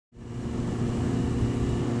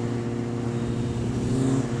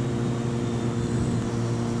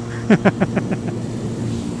Good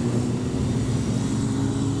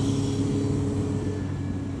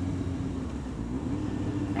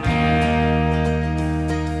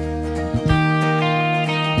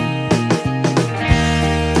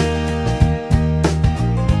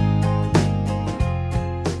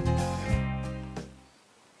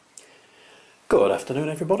afternoon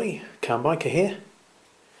everybody, Cam Biker here,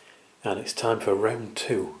 and it's time for round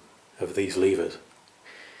 2 of these levers.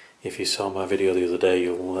 If you saw my video the other day,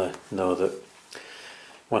 you'll know that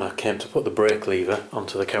when I came to put the brake lever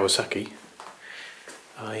onto the Kawasaki,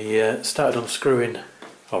 I started unscrewing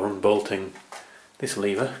or unbolting this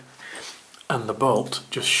lever, and the bolt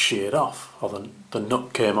just sheared off, or the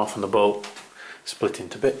nut came off and the bolt split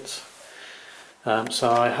into bits.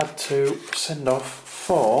 So I had to send off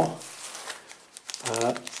for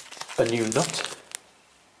a new nut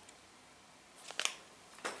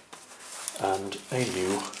and a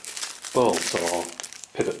new bolt or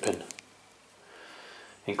pivot pin,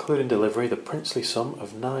 including delivery the princely sum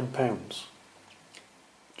of £9,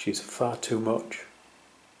 which is far too much,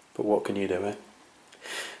 but what can you do, eh?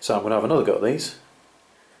 So I'm going to have another go at these,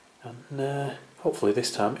 and hopefully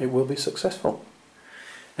this time it will be successful.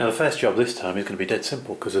 Now the first job this time is going to be dead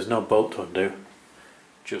simple because there's no bolt to undo,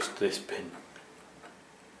 just this pin.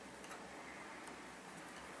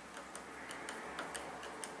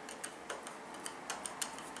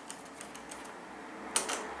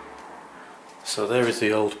 So there is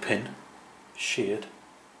the old pin, sheared.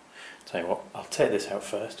 Tell you what, I'll take this out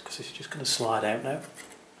first because it's just going to slide out now.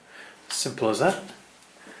 Simple as that.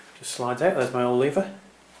 Just slides out, there's my old lever.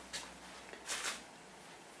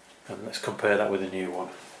 And let's compare that with a new one.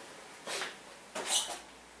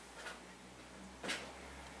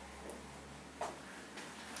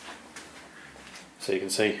 So you can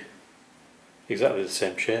see exactly the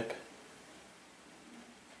same shape,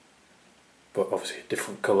 but obviously a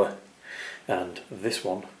different colour. And this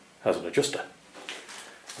one has an adjuster.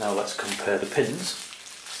 Now let's compare the pins,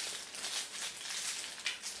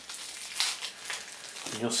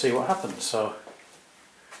 and you'll see what happens. So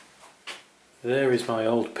there is my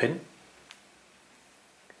old pin,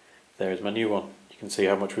 there is my new one. You can see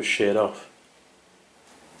how much was sheared off.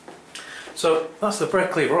 So that's the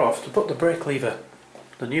brake lever off. To put the brake lever,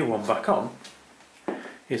 the new one, back on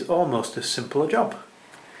is almost as simple a job.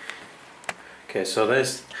 Okay, so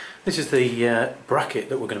this is the bracket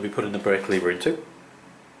that we're going to be putting the brake lever into.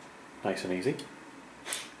 Nice and easy.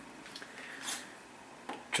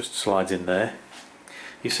 Just slides in there.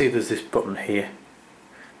 You see there's this button here.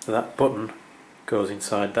 So that button goes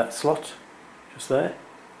inside that slot, just there.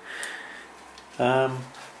 And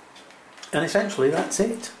essentially that's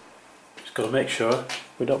it. Just got to make sure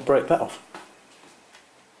we don't break that off.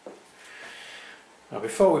 Now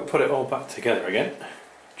before we put it all back together again,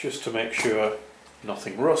 just to make sure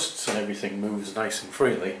nothing rusts and everything moves nice and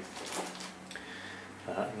freely,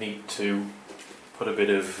 I need to put a bit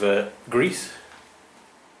of grease,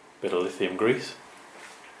 a bit of lithium grease,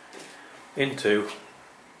 into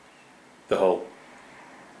the hole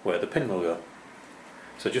where the pin will go.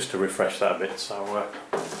 So just to refresh that a bit, so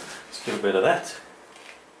let's do a bit of that.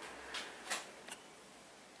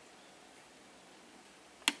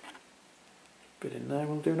 Bit in there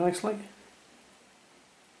will do nicely.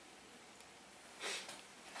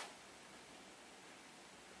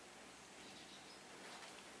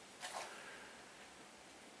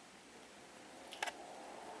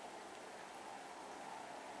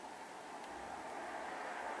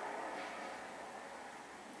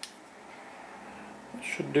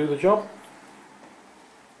 Should do the job,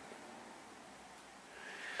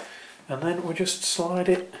 and then we'll just slide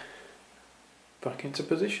it back into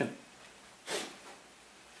position.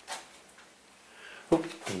 Oh,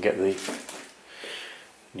 and get the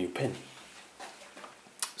new pin.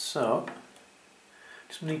 So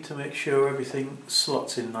just need to make sure everything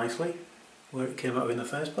slots in nicely where it came out in the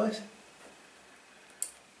first place.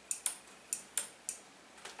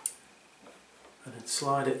 And then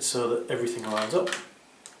slide it so that everything lines up.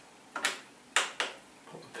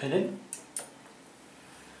 Put the pin in.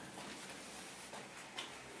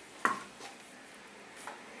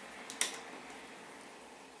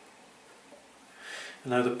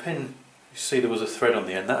 And now the pin, you see there was a thread on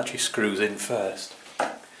the end, that actually screws in first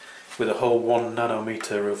with a whole 1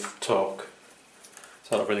 nanometer of torque.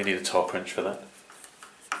 So I don't really need a torque wrench for that.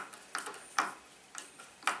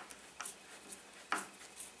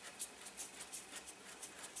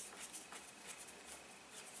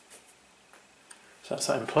 So that's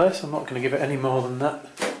that in place. I'm not going to give it any more than that.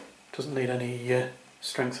 Doesn't need any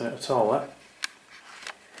strength in it at all, that.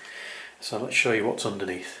 So let's show you what's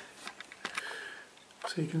underneath.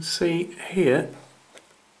 So you can see here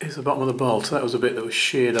is the bottom of the bolt. So that was a bit that was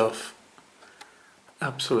sheared off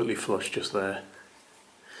absolutely flush just there.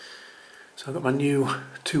 So I've got my new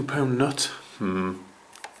 £2 nut,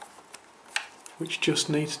 which just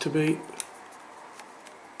needs to be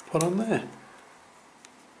put on there.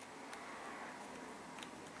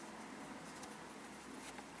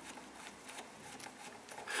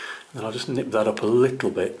 And I'll just nip that up a little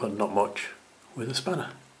bit, but not much, with a spanner.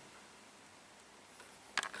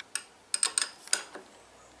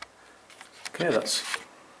 Okay, that's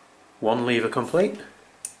one lever complete.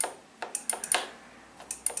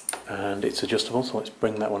 And it's adjustable, so let's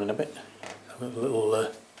bring that one in a bit. I've got a little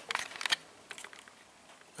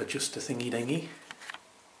adjuster thingy dingy.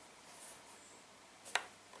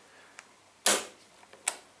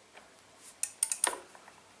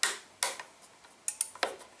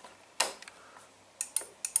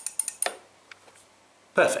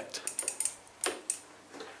 Perfect.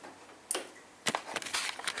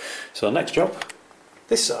 So next job,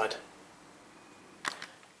 this side.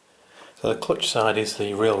 So the clutch side is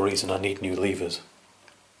the real reason I need new levers.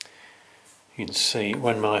 You can see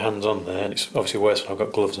when my hand's on there, and it's obviously worse when I've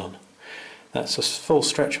got gloves on, that's a full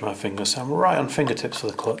stretch of my fingers, so I'm right on fingertips for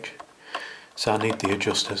the clutch. So I need the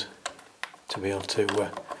adjusters to be able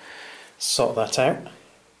to sort that out.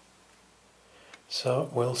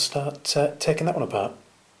 So we'll start taking that one apart.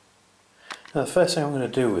 Now the first thing I'm going to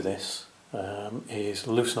do with this is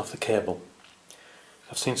loosen off the cable.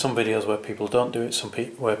 I've seen some videos where people don't do it,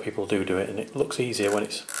 where people do it, and it looks easier when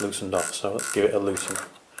it's loosened off, so let's give it a loosen.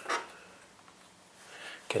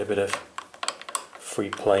 Get a bit of free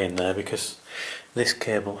play in there, because this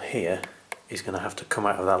cable here is going to have to come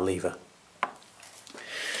out of that lever.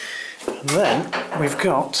 And then we've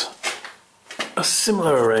got a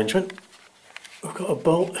similar arrangement. We've got a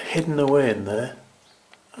bolt hidden away in there.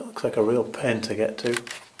 That looks like a real pain to get to.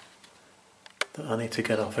 That I need to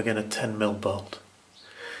get off, again a 10mm bolt.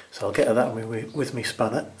 So I'll get at that with my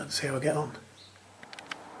spanner and see how I get on.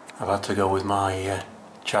 I've had to go with my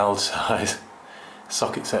child size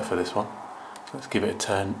socket set for this one. So let's give it a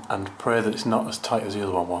turn and pray that it's not as tight as the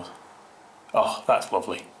other one was. Oh, that's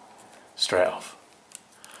lovely. Straight off.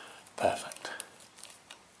 Perfect.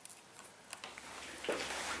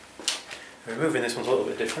 Removing this one's a little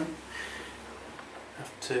bit different. I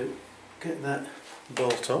have to get that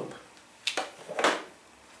bolt up.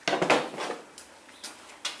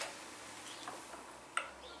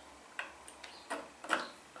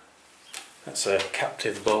 That's a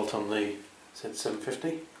captive bolt on the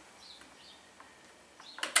Z750.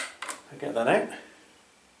 I get that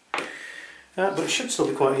out. But it should still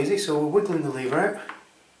be quite easy, so we're wiggling the lever out.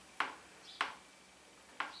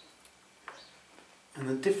 And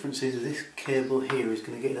the difference is this cable here is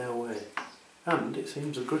going to get in our way. And it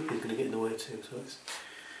seems the grip is going to get in the way too, so it's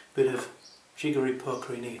a bit of jiggery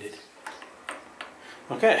pokery needed.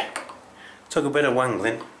 Okay, took a bit of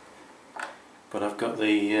wangling, but I've got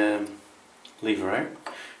the lever out.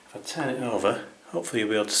 If I turn it over, hopefully you'll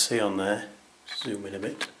be able to see on there. Zoom in a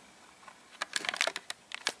bit.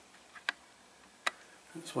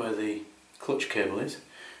 That's where the clutch cable is.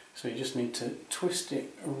 So you just need to twist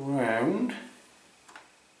it around,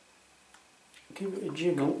 give it a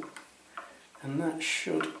jiggle, and that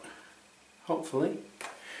should hopefully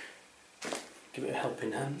give it a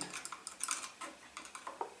helping hand.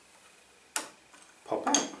 Pop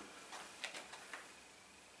out.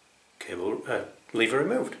 Cable lever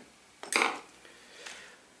removed.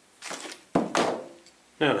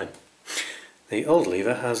 Now then, the old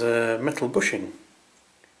lever has a metal bushing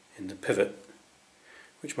in the pivot,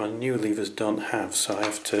 which my new levers don't have, so I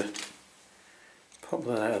have to pop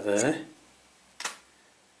that out of there.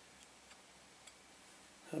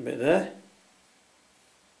 That bit there,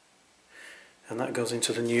 and that goes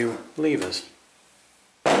into the new levers.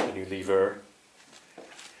 The new lever.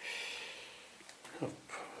 I've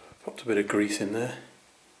popped a bit of grease in there,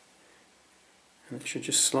 and it should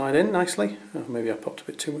just slide in nicely. Oh, maybe I popped a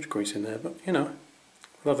bit too much grease in there, but you know,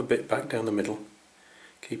 we'll have a bit back down the middle,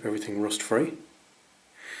 keep everything rust free.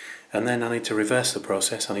 And then I need to reverse the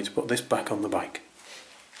process. I need to put this back on the bike.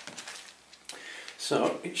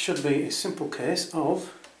 So it should be a simple case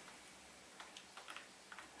of,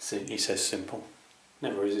 see, he says simple,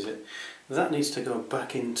 never is it? That needs to go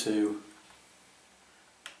back into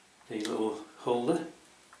the little holder.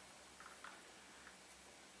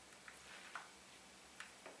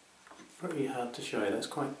 Pretty hard to show you, that's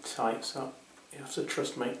quite tight, so you have to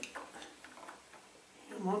trust me.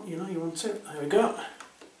 You know you want it. There we go.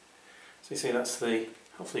 So you see that's the,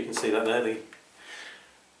 hopefully you can see that there, the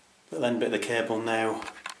little end bit of the cable now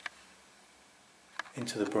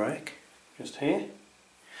into the brake, just here.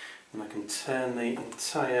 and I can turn the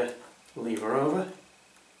entire lever over,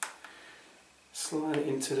 slide it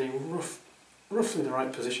into the roughly the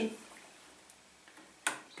right position,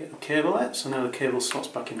 get the cable out, so now the cable slots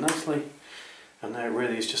back in nicely, and now it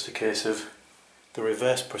really is just a case of the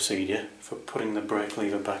reverse procedure for putting the brake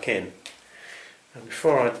lever back in. And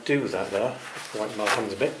before I do that though, I'll wipe my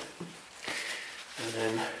hands a bit, and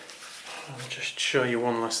then I'll just show you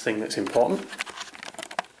one last thing that's important,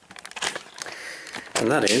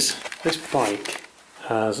 and that is this bike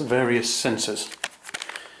has various sensors.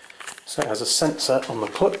 So it has a sensor on the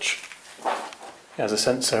clutch, it has a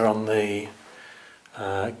sensor on the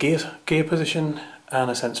gear position,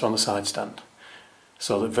 and a sensor on the side stand,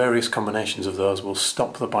 so that various combinations of those will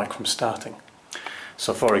stop the bike from starting.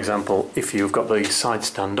 So for example, if you've got the side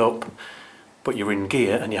stand up but you're in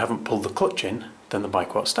gear and you haven't pulled the clutch in, then the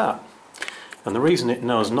bike won't start. And the reason it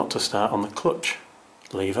knows not to start on the clutch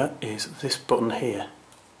lever is this button here.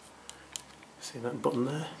 See that button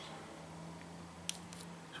there?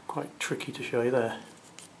 It's quite tricky to show you there.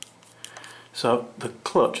 So the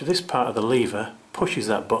clutch, this part of the lever, pushes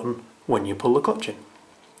that button when you pull the clutch in.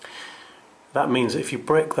 That means that if you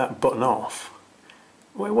break that button off,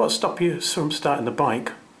 well, it won't stop you from starting the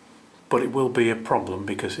bike, but it will be a problem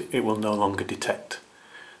because it will no longer detect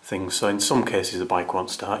things. So in some cases the bike won't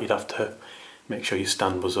start. You'd have to make sure your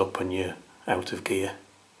stand was up and you're out of gear,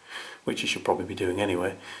 which you should probably be doing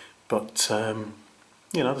anyway. But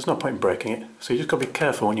you know, there's no point in breaking it. So you just got to be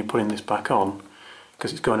careful when you're putting this back on,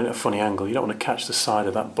 because it's going at a funny angle. You don't want to catch the side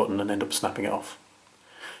of that button and end up snapping it off.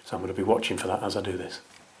 So I'm going to be watching for that as I do this.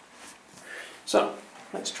 So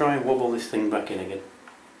let's try and wobble this thing back in again.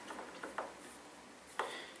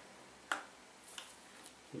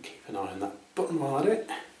 And keep an eye on that button while I do it.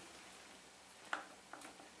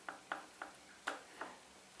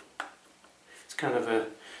 It's kind of a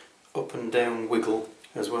up and down wiggle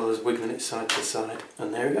as well as wiggling it side to side,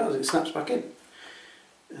 and there it goes, it snaps back in.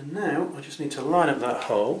 And now I just need to line up that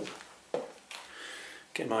hole,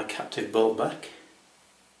 get my captive bolt back,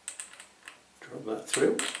 drop that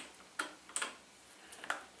through,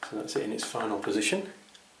 so that's it in its final position.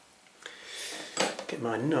 Get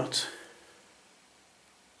my nut,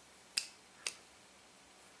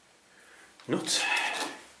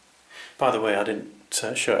 by the way, I didn't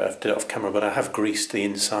show it, I did it off camera, but I have greased the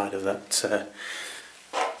inside of that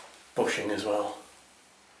bushing as well,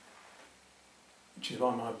 which is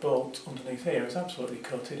why my bolt underneath here is absolutely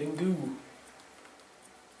coated in goo.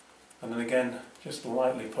 And then again, just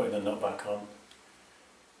lightly putting the nut back on,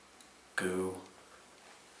 goo.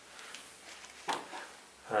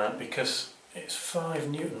 Because it's 5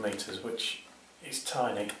 Newton meters, which is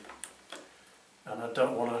tiny, and I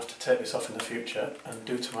don't want to have to take this off in the future and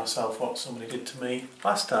do to myself what somebody did to me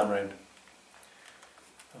last time round.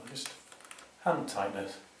 So just hand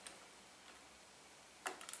tighteners,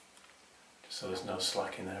 just so there's no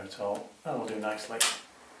slack in there at all. That'll do nicely.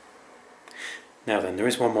 Now then, there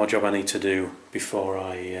is one more job I need to do before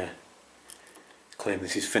I claim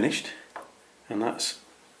this is finished, and that's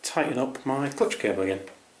tighten up my clutch cable again.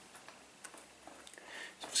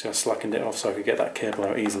 So obviously I slackened it off so I could get that cable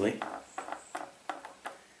out easily.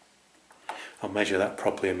 I'll measure that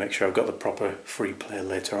properly and make sure I've got the proper free play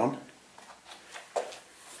later on.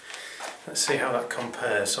 Let's see how that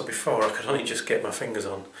compares. So before I could only just get my fingers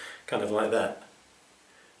on, kind of like that,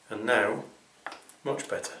 and now much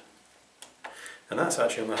better. And that's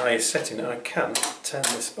actually on the highest setting that I can turn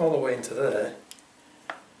this all the way into there.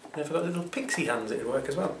 And if I've got little pixie hands, it'll work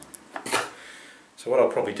as well. So what I'll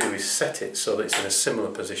probably do is set it so that it's in a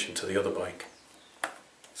similar position to the other bike,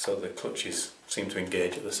 so the clutches seem to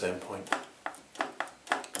engage at the same point.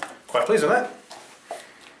 Quite pleased with that.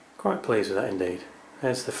 Quite pleased with that indeed.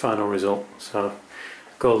 There's the final result. So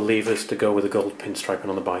gold levers to go with the gold pinstriping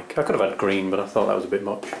on the bike. I could have had green, but I thought that was a bit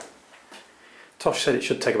much. Tosh said it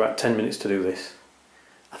should take about 10 minutes to do this.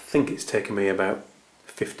 I think it's taken me about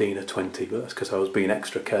 15 or 20, but that's because I was being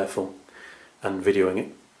extra careful and videoing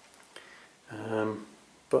it.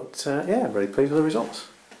 Yeah, very pleased with the results.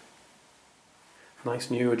 Nice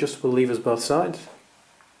new adjustable levers both sides.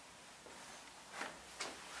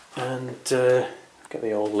 And get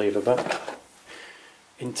the old lever back.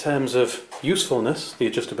 In terms of usefulness, the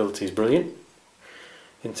adjustability is brilliant.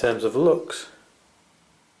 In terms of looks,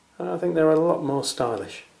 I think they're a lot more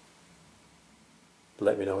stylish.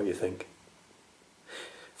 Let me know what you think.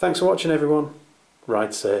 Thanks for watching everyone,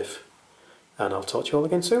 ride safe, and I'll talk to you all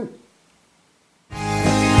again soon.